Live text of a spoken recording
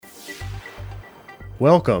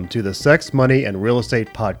Welcome to the Sex, Money, and Real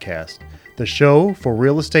Estate Podcast, the show for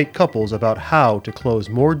real estate couples about how to close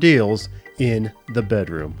more deals in the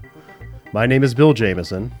bedroom. My name is Bill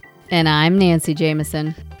Jameson. And I'm Nancy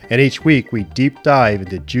Jameson. And each week we deep dive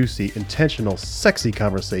into juicy, intentional, sexy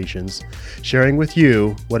conversations, sharing with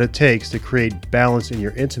you what it takes to create balance in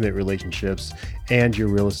your intimate relationships and your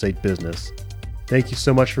real estate business. Thank you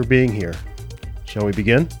so much for being here. Shall we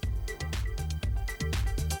begin?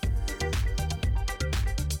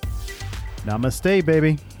 Namaste,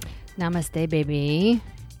 baby. Namaste, baby.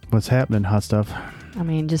 What's happening, hot stuff? I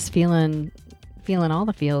mean, just feeling all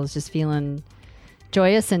the feels, just feeling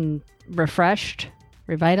joyous and refreshed,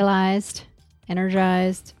 revitalized,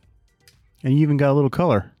 energized. And you even got a little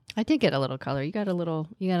color. I did get a little color. You got a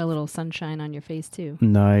little sunshine on your face too.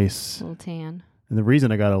 Nice. A little tan. And the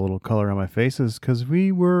reason I got a little color on my face is because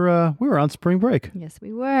we were on spring break. Yes,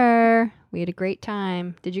 we were. We had a great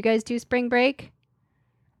time. Did you guys do spring break?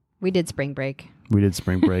 We did spring break. We did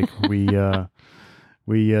spring break. we did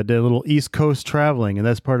a little East Coast traveling, and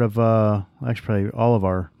that's part of actually all of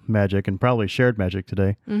our magic and probably shared magic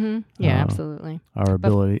today. Mm-hmm. Yeah, absolutely. Our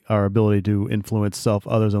ability to influence self,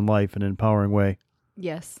 others, and life in an empowering way.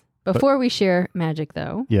 Yes. Before we share magic,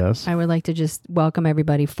 though, yes, I would like to just welcome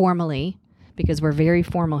everybody formally, because we're very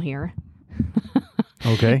formal here.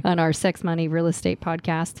 Okay. On our Sex, Money, Real Estate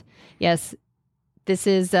podcast. Yes, this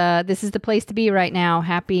is the place to be right now.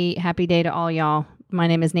 Happy day to all y'all. My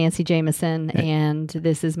name is Nancy Jameson, and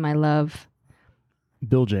this is my love,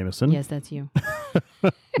 Bill Jameson. Yes, that's you.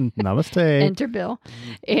 Namaste. Enter Bill.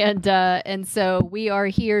 And so we are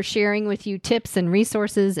here sharing with you tips and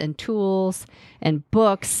resources and tools and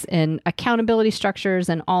books and accountability structures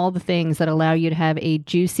and all the things that allow you to have a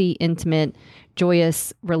juicy, intimate,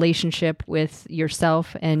 joyous relationship with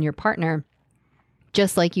yourself and your partner,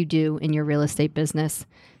 just like you do in your real estate business.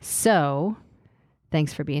 So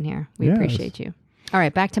thanks for being here. We appreciate you. All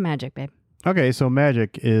right, back to magic, babe. Okay, so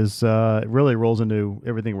magic is it really rolls into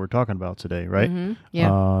everything we're talking about today, right? Mm-hmm.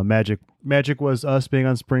 Yeah. Magic was us being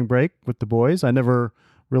on spring break with the boys. I never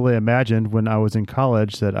really imagined when I was in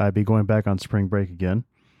college that I'd be going back on spring break again.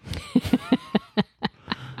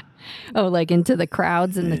 Oh, like into the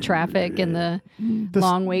crowds and the traffic and the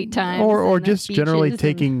long wait times, or just generally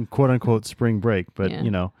taking quote unquote spring break. But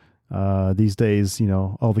these days,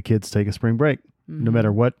 all the kids take a spring break, no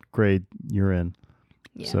matter what grade you're in.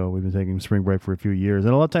 Yeah. So we've been taking spring break for a few years,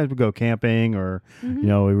 and a lot of times we go camping, or we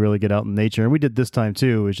really get out in nature. And we did this time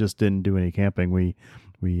too. We just didn't do any camping. We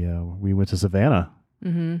went to Savannah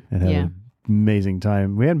and had an amazing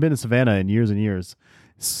time. We hadn't been to Savannah in years and years,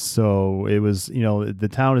 so it was the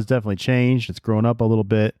town has definitely changed. It's grown up a little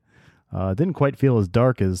bit. It didn't quite feel as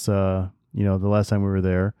dark as the last time we were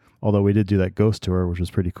there. Although we did do that ghost tour, which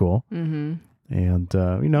was pretty cool. Mm-hmm. And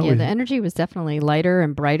the energy was definitely lighter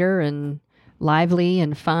and brighter and lively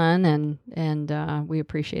and fun, and we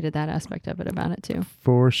appreciated that aspect of it about it too.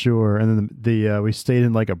 For sure. And then we stayed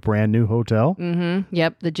in like a brand new hotel. Mm-hmm.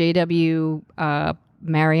 Yep, the JW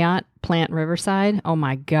Marriott Plant Riverside. Oh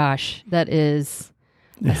my gosh, that is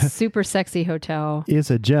a super sexy hotel.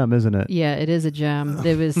 It's a gem, isn't it? Yeah, it is a gem.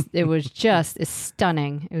 It was just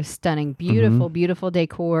stunning. It was stunning. Beautiful, beautiful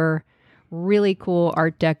decor. Really cool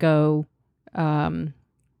Art Deco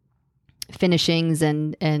finishings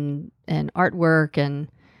and artwork, and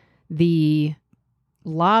the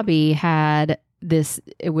lobby had this.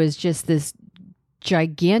 It was just this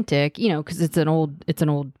gigantic, because it's an old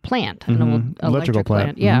plant, an old electric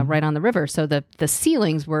plant. Yeah, right on the river. So the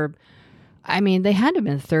ceilings were, they had to have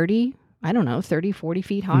been 30, 40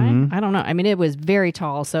 feet high. I don't know. It was very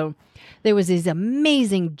tall. So there was this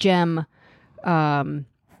amazing gem,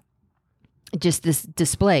 just this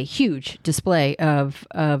huge display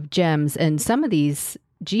of gems, and some of these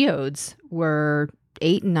geodes were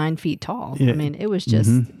 8 and 9 feet tall. Yeah. It was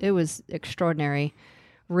just, it was extraordinary.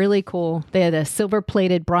 Really cool. They had a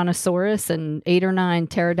silver-plated brontosaurus and 8 or 9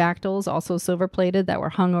 pterodactyls, also silver-plated, that were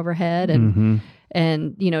hung overhead, and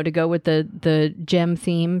to go with the gem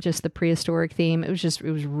theme, just the prehistoric theme. It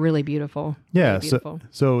was really beautiful. Yeah. Really beautiful.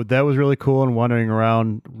 So that was really cool, and wandering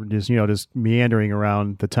around, just meandering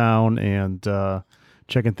around the town and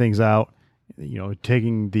checking things out. We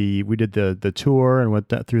did the tour and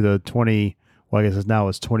went through the 20. Well, I guess now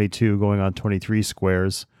it's 22, going on 23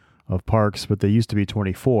 squares of parks, but they used to be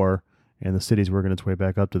 24, and the city's working its way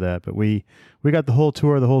back up to that. But we got the whole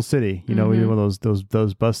tour of the whole city. We did one of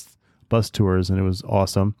those bus tours, and it was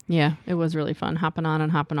awesome. Yeah, it was really fun, hopping on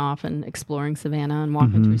and hopping off and exploring Savannah and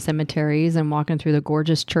walking through cemeteries and walking through the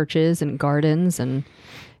gorgeous churches and gardens, and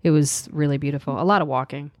it was really beautiful. A lot of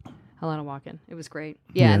walking. A lot of walking. It was great.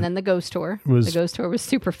 Yeah, and then the ghost tour. The ghost tour was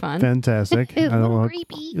super fun. Fantastic. It was a little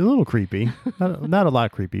creepy. A little creepy. Not a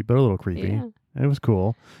lot creepy, but a little creepy. Yeah. It was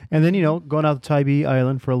cool. And then, going out to Tybee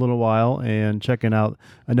Island for a little while and checking out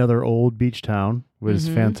another old beach town was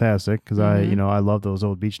fantastic because I love those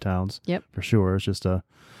old beach towns. Yep. For sure. It's just a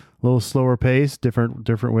little slower pace,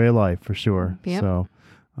 different way of life for sure. Yep. So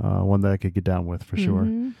one that I could get down with for sure.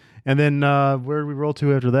 And then where did we roll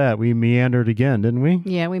to after that? We meandered again, didn't we?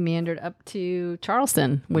 Yeah, we meandered up to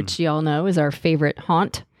Charleston, which y'all know is our favorite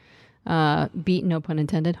haunt. Beat, no pun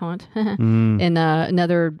intended, haunt. And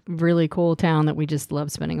another really cool town that we just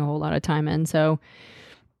love spending a whole lot of time in. So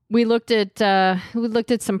we looked at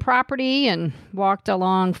some property and walked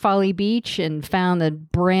along Folly Beach and found a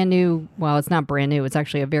brand new, well, it's not brand new, it's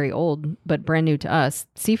actually a very old, but brand new to us,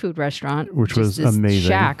 seafood restaurant. Which was amazing.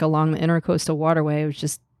 Shack along the Intercoastal Waterway. It was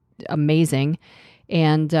just amazing.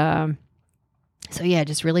 And so yeah,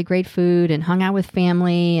 just really great food and hung out with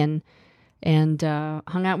family and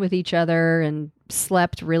hung out with each other and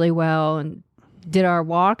slept really well and did our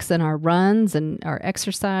walks and our runs and our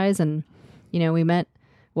exercise. And,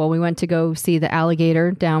 we went to go see the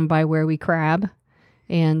alligator down by where we crab.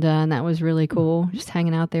 And that was really cool, just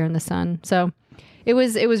hanging out there in the sun. So it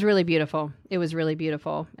was really beautiful. It was really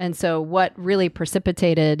beautiful. And so what really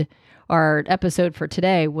precipitated our episode for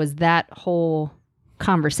today was that whole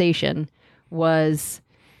conversation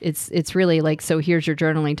it's really like, so here's your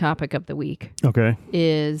journaling topic of the week. Okay.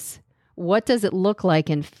 Is what does it look like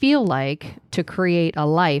and feel like to create a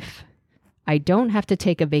life I don't have to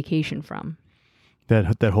take a vacation from?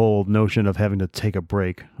 That whole notion of having to take a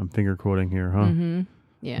break. I'm finger quoting here, huh? Mm-hmm.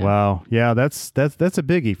 Yeah. Wow. Yeah, that's a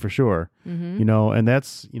biggie for sure. Mm-hmm. And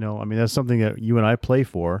that's, that's something that you and I play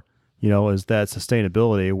for, is that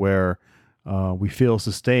sustainability where we feel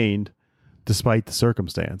sustained despite the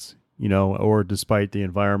circumstance, or despite the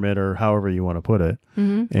environment or however you want to put it.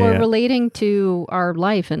 Mm-hmm. Or relating to our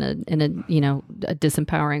life in a a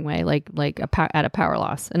disempowering way, like at a power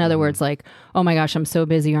loss. In other words, like, oh my gosh, I'm so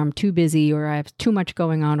busy, or I'm too busy, or I have too much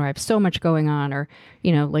going on, or I have so much going on, or,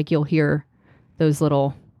 like you'll hear those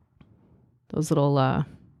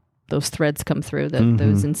threads come through,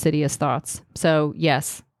 those insidious thoughts. So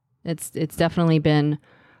yes, it's definitely been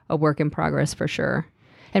a work in progress for sure.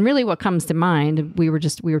 And really what comes to mind, we were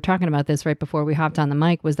talking about this right before we hopped on the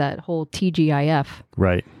mic, was that whole TGIF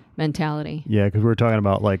mentality. Yeah, because we were talking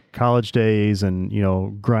about like college days and,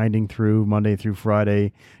 grinding through Monday through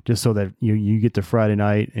Friday just so that you get to Friday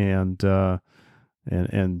night and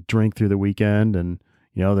drink through the weekend and,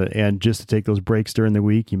 and just to take those breaks during the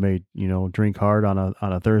week. You may, drink hard on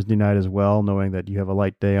a Thursday night as well, knowing that you have a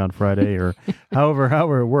light day on Friday or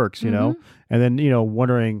however it works, and then,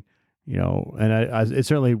 wondering, and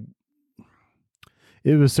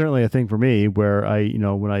it was certainly a thing for me where I,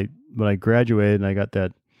 when I graduated and I got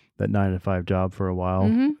that 9 to 5 job for a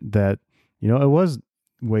while, that, it was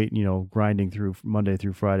grinding through Monday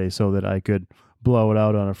through Friday so that I could blow it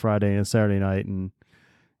out on a Friday and a Saturday night and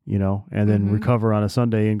then recover on a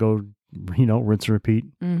Sunday and go, rinse and repeat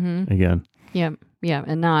again. Yeah. Yeah.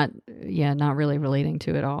 And not really relating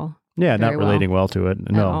to it all. Yeah, not relating well to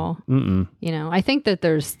it. No. At all. I think that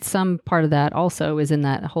there's some part of that also is in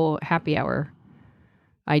that whole happy hour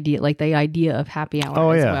idea, like the idea of happy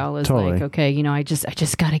hour as well is totally. Like, okay, I just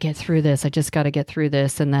got to get through this. I just got to get through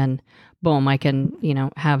this. And then boom, I can,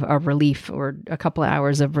 have a relief or a couple of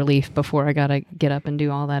hours of relief before I got to get up and do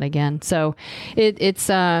all that again. So it is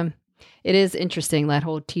interesting, that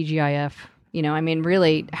whole TGIF,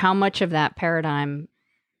 really how much of that paradigm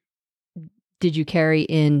did you carry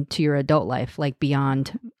into your adult life, like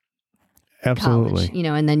beyond Absolutely. college?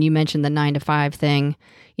 And then you mentioned the 9 to 5 thing.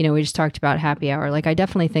 We just talked about happy hour. Like, I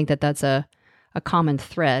definitely think that that's a common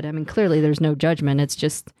thread. I mean, clearly there's no judgment. It's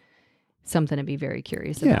just something to be very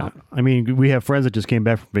curious about. I mean, we have friends that just came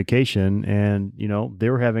back from vacation and,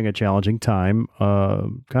 they were having a challenging time,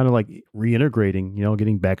 kind of like reintegrating,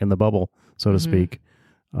 getting back in the bubble, so to speak.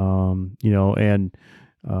 Really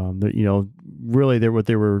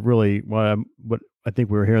what I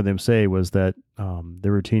think we were hearing them say was that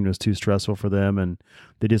their routine was too stressful for them, and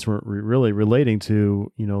they just weren't really relating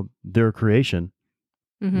to their creation,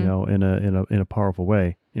 in a powerful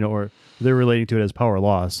way, or they're relating to it as power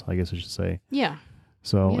loss, I guess I should say. Yeah.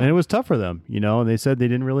 So and it was tough for them, and they said they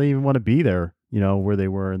didn't really even want to be there, where they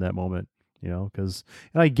were in that moment, because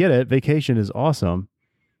and I get it, vacation is awesome,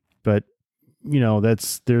 but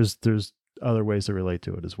there's other ways to relate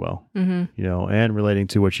to it as well, and relating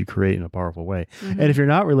to what you create in a powerful way. And if you're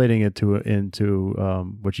not relating it into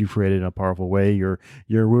what you created in a powerful way, your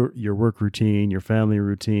work routine, your family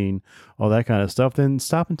routine, all that kind of stuff, then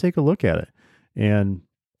stop and take a look at it. And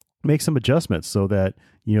make some adjustments so that,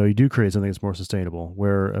 you do create something that's more sustainable,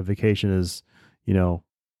 where a vacation is,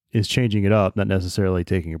 is changing it up, not necessarily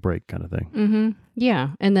taking a break kind of thing. Mm-hmm. Yeah.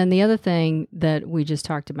 And then the other thing that we just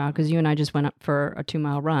talked about, because you and I just went up for a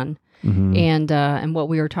 2-mile run, and what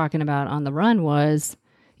we were talking about on the run was,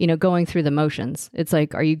 going through the motions. It's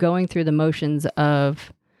like, are you going through the motions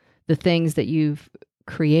of the things that you've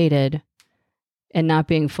created and not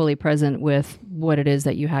being fully present with what it is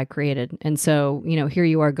that you had created? And so, here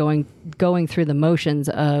you are going through the motions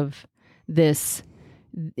of this,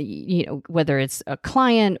 whether it's a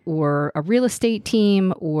client or a real estate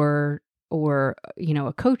team or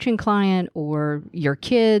a coaching client or your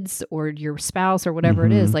kids or your spouse or whatever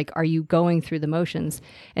it is, like, are you going through the motions?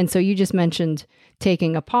 And so you just mentioned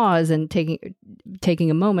taking a pause and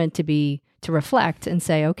taking a moment to reflect and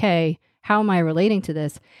say, okay, how am I relating to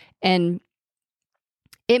this? And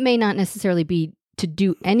it may not necessarily be to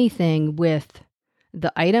do anything with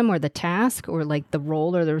the item or the task or like the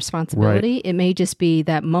role or the responsibility. Right. It may just be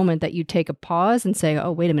that moment that you take a pause and say,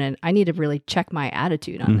 oh, wait a minute, I need to really check my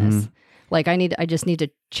attitude on this. Like I just need to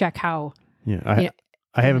check how. Yeah.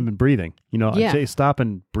 I haven't been breathing, I'd say stop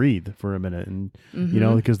and breathe for a minute and,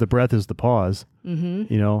 because the breath is the pause,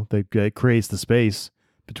 that creates the space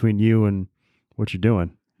between you and what you're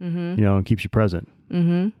doing, and keeps you present.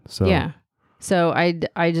 So, yeah. So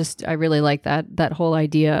I really like that whole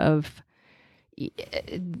idea of,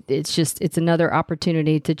 it's another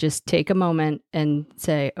opportunity to just take a moment and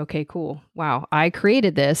say, okay, cool. Wow. I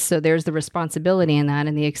created this. So there's the responsibility in that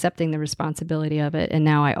and the accepting the responsibility of it. And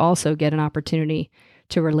now I also get an opportunity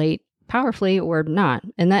to relate powerfully or not.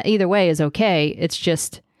 And that either way is okay. It's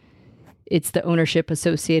just, it's the ownership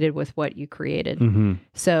associated with what you created.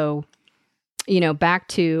 So, back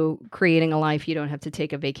to creating a life you don't have to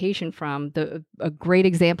take a vacation from. A great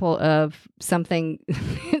example of something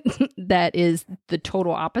that is the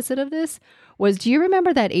total opposite of this was, do you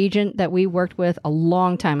remember that agent that we worked with a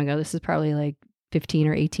long time ago? This is probably like 15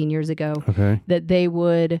 or 18 years ago. Okay. That they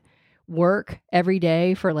would work every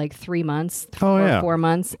day for like 3 months or 4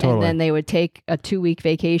 months. Totally. And then they would take a 2-week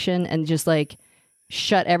vacation and just like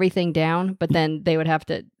shut everything down. But then they would have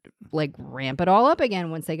to like ramp it all up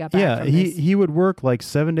again once they got back. Yeah, he would work like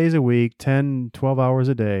 7 days a week, 10, 12 hours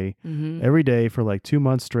a day, every day for like 2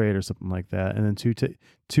 months straight or something like that. And then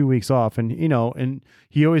 2 weeks off. And, and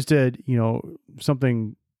he always did,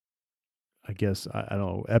 something, I guess, I don't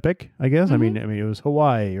know, epic, I guess. I mean, it was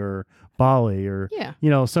Hawaii or Bali or,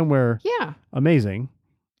 somewhere amazing.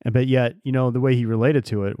 But yet, the way he related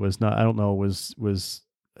to it was not, I don't know, was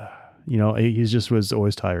he just was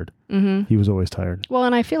always tired. He was always tired. Well,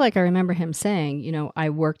 and I feel like I remember him saying, I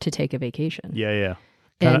work to take a vacation. Yeah.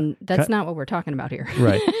 And that's not what we're talking about here.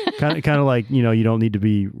 Right. Kind of like, you don't need to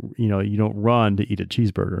be, you don't run to eat a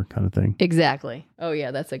cheeseburger kind of thing. Exactly. Oh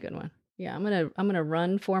yeah, that's a good one. Yeah, I'm gonna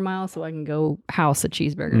run 4 miles so I can go house a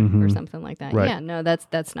cheeseburger or something like that. Right. Yeah, no,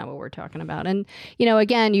 that's not what we're talking about. And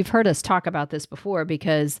again, you've heard us talk about this before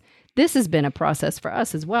because this has been a process for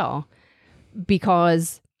us as well,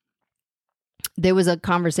 because there was a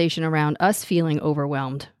conversation around us feeling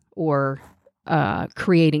overwhelmed or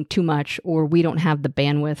creating too much, or we don't have the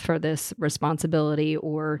bandwidth for this responsibility,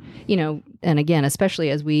 or, and again,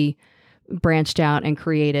 especially as we branched out and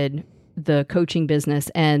created the coaching business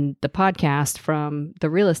and the podcast from the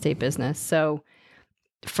real estate business. So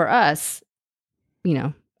for us,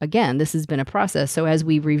 again, this has been a process. So as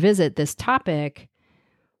we revisit this topic,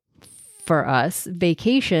 for us,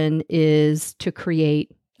 vacation is to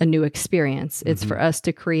create a new experience. It's for us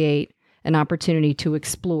to create an opportunity to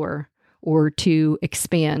explore or to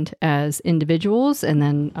expand as individuals, and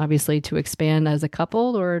then obviously to expand as a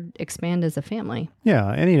couple or expand as a family. Yeah.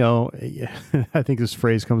 And, I think this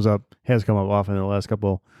phrase has come up often in the last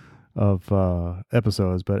couple of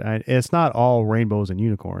episodes, but it's not all rainbows and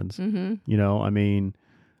unicorns. I mean,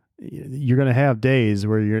 you're going to have days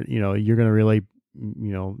where you're going to relate,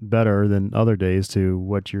 better than other days to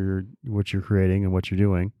what you're creating and what you're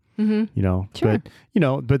doing. Sure.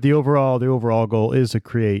 But the overall goal is to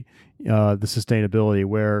create the sustainability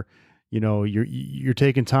where, you're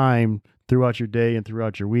taking time throughout your day and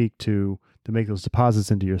throughout your week to make those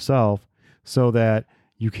deposits into yourself so that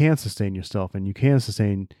you can sustain yourself and you can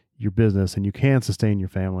sustain your business and you can sustain your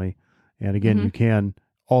family. And again, you can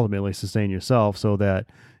ultimately sustain yourself so that,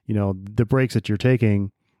 the breaks that you're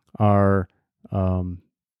taking are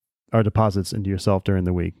deposits into yourself during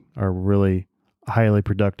the week, are really highly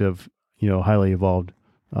productive, highly evolved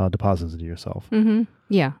deposits into yourself.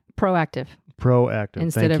 Yeah. Proactive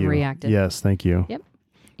instead of reactive. Yes. Thank you. Yep.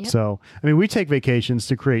 So, we take vacations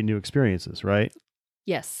to create new experiences, right?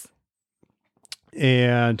 Yes.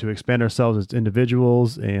 and to expand ourselves as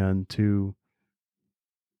individuals and to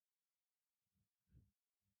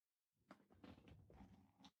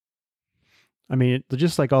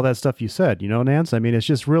just like all that stuff you said, Nance, it's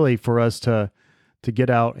just really for us to get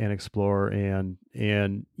out and explore and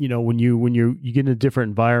when you get into different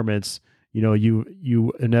environments,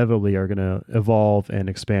 you inevitably are going to evolve and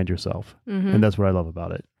expand yourself. And that's what I love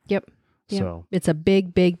about it. Yep. So it's a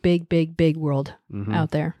big, big, big, big, big world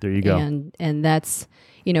out there. There you go. And that's,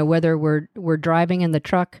 whether we're driving in the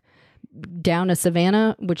truck down to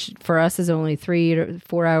Savannah, which for us is only 3 to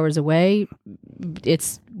 4 hours away,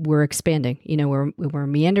 we're expanding. We're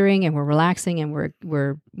meandering and we're relaxing and we're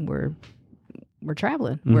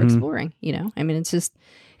traveling. We're exploring.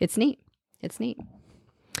 It's neat. It's neat.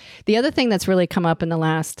 The other thing that's really come up in the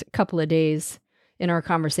last couple of days in our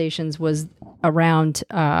conversations was around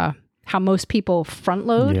how most people front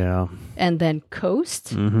load and then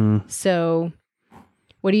coast. So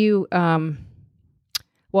what do you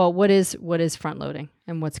what is front loading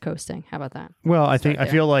and what's coasting? How about that? Well, I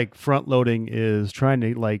feel like front loading is trying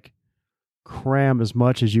to like cram as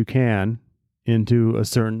much as you can into a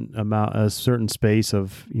certain space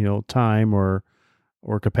of, time or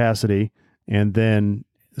capacity, and then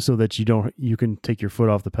so that you can take your foot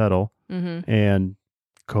off the pedal and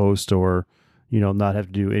coast, or not have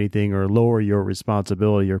to do anything, or lower your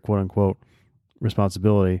responsibility, your quote unquote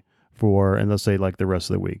responsibility for, and let's say like the rest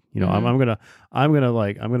of the week. I'm gonna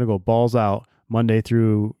go balls out Monday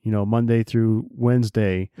through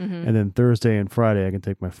Wednesday, and then Thursday and Friday I can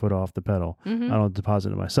take my foot off the pedal. I don't deposit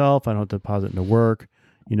into myself. I don't deposit into work.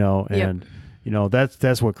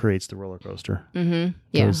 That's what creates the roller coaster.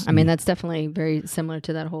 Yeah, that's definitely very similar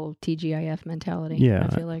to that whole TGIF mentality. Yeah,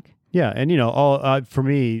 I feel like. Yeah, and all for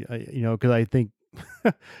me, because I think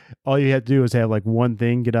all you have to do is have like one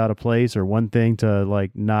thing get out of place, or one thing to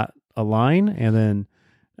like not align, and then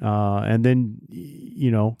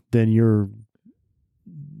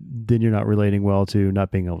you're not relating well to not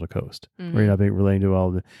being able to coast, or you're not relating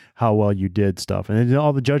to how well you did stuff, and then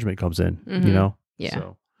all the judgment comes in. Yeah.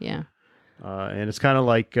 So, yeah. And it's kind of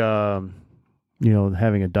like having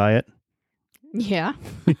a diet. Yeah.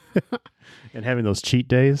 And having those cheat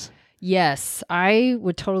days. Yes, I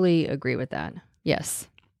would totally agree with that. Yes.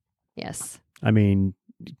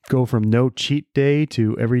 Go from no cheat day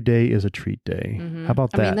to every day is a treat day. How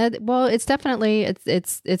about that? It's definitely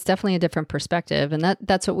it's definitely a different perspective, and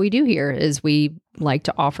that's what we do here. Is we like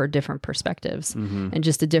to offer different perspectives and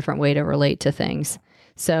just a different way to relate to things.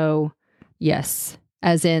 So yes,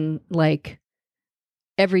 as in like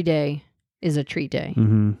every day is a treat day.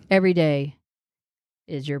 Every day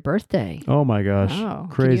is your birthday. Oh my gosh. Oh,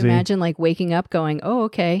 crazy. Can you imagine like waking up going, oh,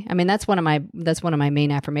 okay. That's one of my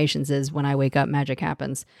main affirmations is when I wake up, magic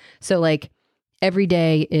happens. So like every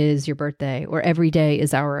day is your birthday, or every day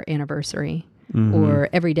is our anniversary, or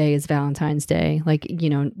every day is Valentine's Day. Like,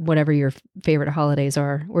 whatever your favorite holidays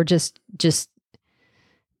are, or just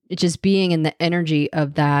being in the energy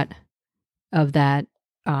of that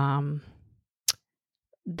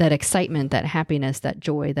excitement, that happiness, that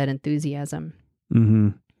joy, that enthusiasm.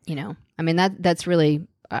 That's really,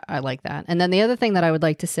 I like that. And then the other thing that I would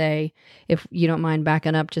like to say, if you don't mind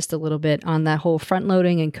backing up just a little bit on that whole front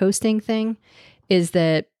loading and coasting thing, is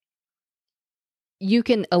that you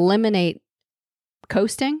can eliminate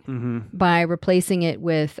coasting by replacing it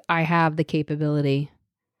with, I have the capability,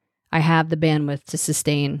 I have the bandwidth to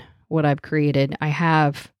sustain what I've created. I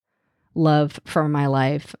have love for my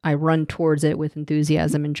life. I run towards it with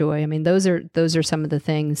enthusiasm and joy. Those are some of the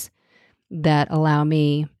things that allow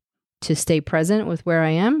me to stay present with where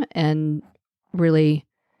I am and really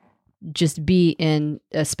just be in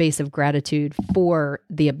a space of gratitude for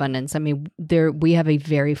the abundance. We have a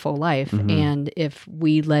very full life, and if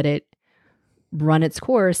we let it run its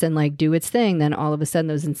course and like do its thing, then all of a sudden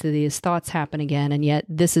those insidious thoughts happen again. And yet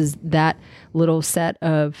that little set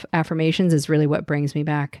of affirmations is really what brings me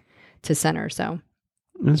back to center. So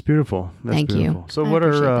that's beautiful. Thank you. So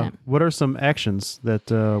what are some actions that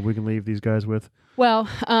we can leave these guys with? Well,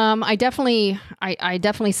 I definitely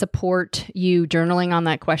support you journaling on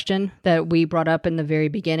that question that we brought up in the very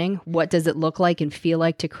beginning. What does it look like and feel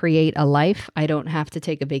like to create a life I don't have to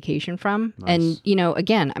take a vacation from? Nice. And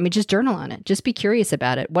again, just journal on it. Just be curious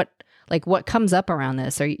about it. What comes up around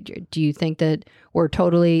this? Do you think that we're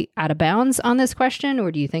totally out of bounds on this question,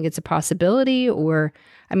 or do you think it's a possibility? Or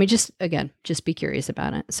just be curious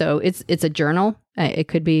about it. So it's a journal. It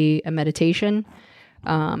could be a meditation.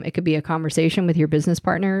 It could be a conversation with your business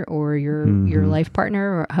partner or your life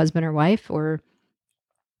partner or husband or wife or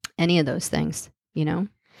any of those things,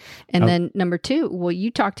 And then number 2, well,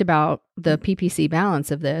 you talked about the PPC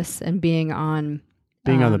balance of this and being on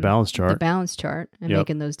the balance chart. The balance chart and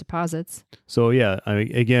making those deposits. So yeah, I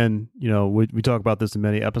mean, again, we talk about this in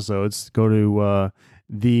many episodes. Go to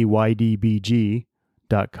theydbg.com,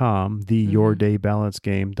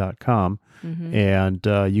 theyourdaybalancegame.com, and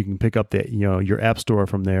you can pick up the your app store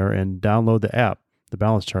from there and download the app, the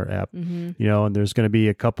balance chart app. And there's going to be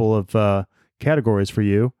a couple of categories for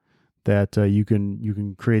you that you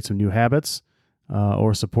can create some new habits.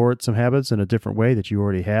 Or support some habits in a different way that you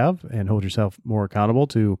already have and hold yourself more accountable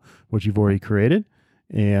to what you've already created,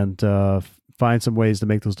 and find some ways to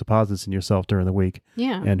make those deposits in yourself during the week.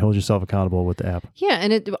 Yeah. And hold yourself accountable with the app. Yeah.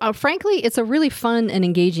 And frankly, it's a really fun and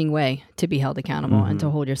engaging way to be held accountable and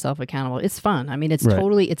to hold yourself accountable. It's fun. I mean, it's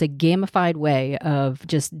it's a gamified way of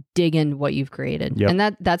just digging what you've created. Yep.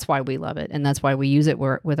 And that's why we love it. And that's why we use it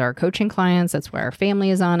with our coaching clients. That's why our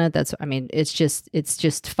family is on it. It's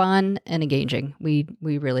just fun and engaging. We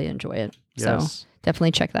really enjoy it. Yes. So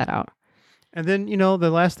definitely check that out. And then,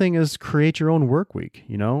 the last thing is create your own work week.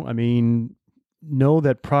 Know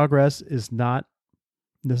that progress is not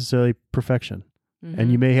necessarily perfection,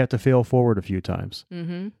 and you may have to fail forward a few times,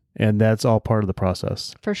 and that's all part of the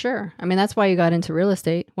process. For sure. I mean, that's why you got into real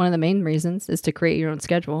estate. One of the main reasons is to create your own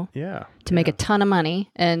schedule. Yeah. To make a ton of money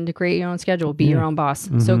and to create your own schedule, be your own boss.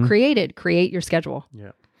 So create your schedule.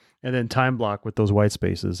 Yeah. And then time block with those white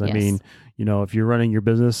spaces. I mean, if you're running your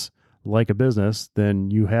business like a business, then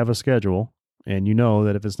you have a schedule, and you know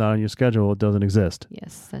that if it's not on your schedule, it doesn't exist.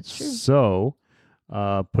 Yes, that's true. So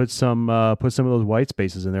put some of those white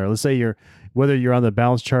spaces in there. Let's say whether you're on the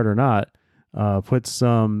balance chart or not, put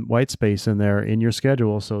some white space in there in your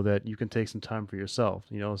schedule so that you can take some time for yourself,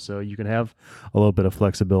 so you can have a little bit of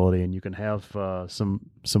flexibility and you can have some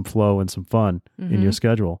flow and some fun in your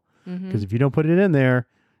schedule. Because if you don't put it in there,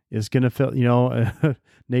 it's going to fill,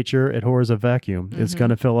 nature abhors a vacuum. It's going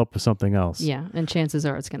to fill up with something else. Yeah. And chances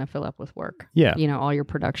are it's going to fill up with work. Yeah. All your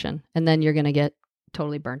production. And then you're going to get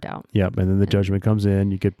totally burnt out. Yep. And then the judgment comes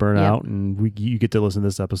in, you get burnt out, and you get to listen to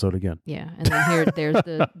this episode again. Yeah. And then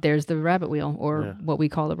there's the rabbit wheel, or what we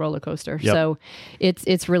call the roller coaster. Yep. So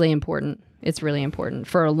it's really important. It's really important.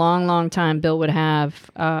 For a long, long time, Bill would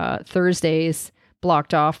have Thursdays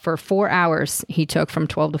blocked off for 4 hours. He took from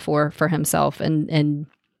 12 to 4 for himself and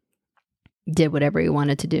did whatever he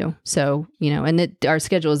wanted to do. So, and our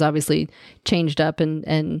schedule is obviously changed up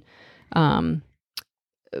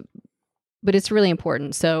but it's really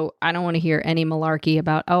important. So I don't want to hear any malarkey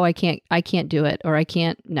about, I can't do it, or I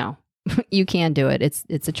can't. No, you can do it.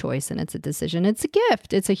 It's a choice and it's a decision. It's a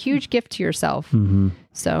gift. It's a huge gift to yourself.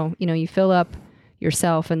 So, you fill up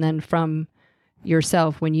yourself, and then from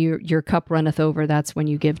yourself, when your cup runneth over, that's when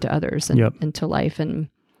you give to others and to life and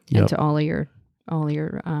to all your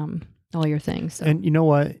things. So. And you know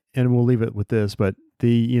what? And we'll leave it with this, but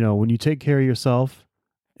when you take care of yourself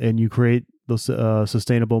and you create those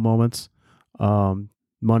sustainable moments,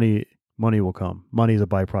 money will come. Money is a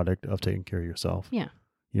byproduct of taking care of yourself. Yeah.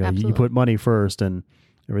 You put money first, and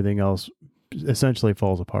everything else essentially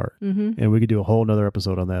falls apart. And we could do a whole nother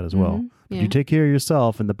episode on that as well. But you take care of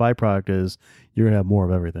yourself, and the byproduct is you're going to have more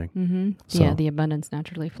of everything. So, yeah, the abundance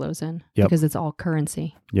naturally flows in because it's all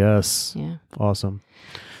currency. Yes. Yeah. Awesome.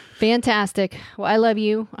 Fantastic. Well, I love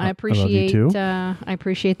you. I appreciate I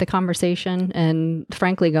appreciate the conversation, and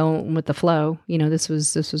frankly, going with the flow. This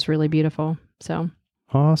was really beautiful. So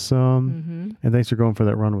awesome. And thanks for going for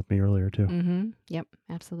that run with me earlier too. Yep,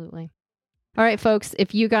 absolutely. All right, folks,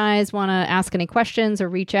 if you guys want to ask any questions or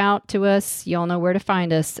reach out to us, y'all know where to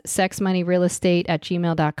find us.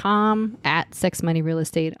 sexmoneyrealestate@gmail.com, at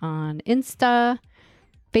sexmoneyrealestate on Insta,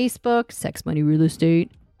 Facebook, Sex Money Real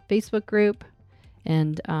Estate Facebook group.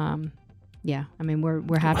 And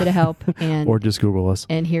we're happy to help, and or just Google us,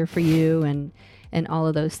 and here for you, and all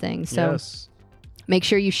of those things. So make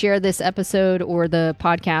sure you share this episode or the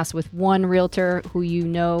podcast with one realtor who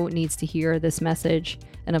needs to hear this message.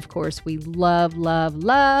 And of course, we love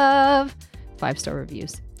 5-star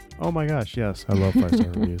reviews. Oh my gosh, yes, I love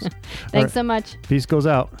 5-star reviews. Thanks so much. Peace goes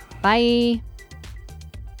out. Bye.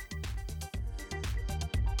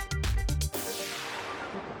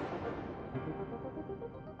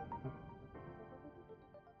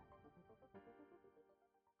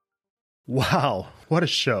 Wow, what a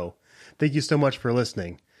show. Thank you so much for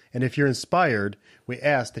listening. And if you're inspired, we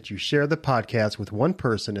ask that you share the podcast with one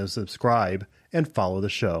person and subscribe and follow the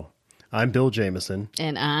show. I'm Bill Jameson.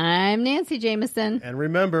 And I'm Nancy Jameson. And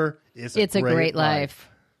remember, it's a great life.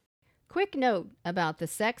 Quick note about the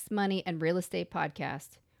Sex, Money, and Real Estate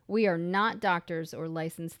podcast. We are not doctors or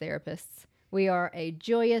licensed therapists. We are a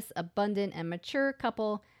joyous, abundant, and mature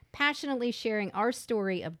couple passionately sharing our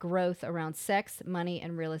story of growth around sex, money,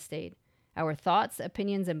 and real estate. Our thoughts,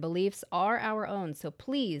 opinions, and beliefs are our own, so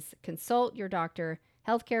please consult your doctor,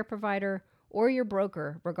 healthcare provider, or your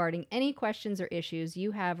broker regarding any questions or issues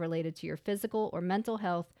you have related to your physical or mental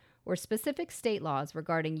health or specific state laws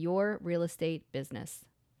regarding your real estate business.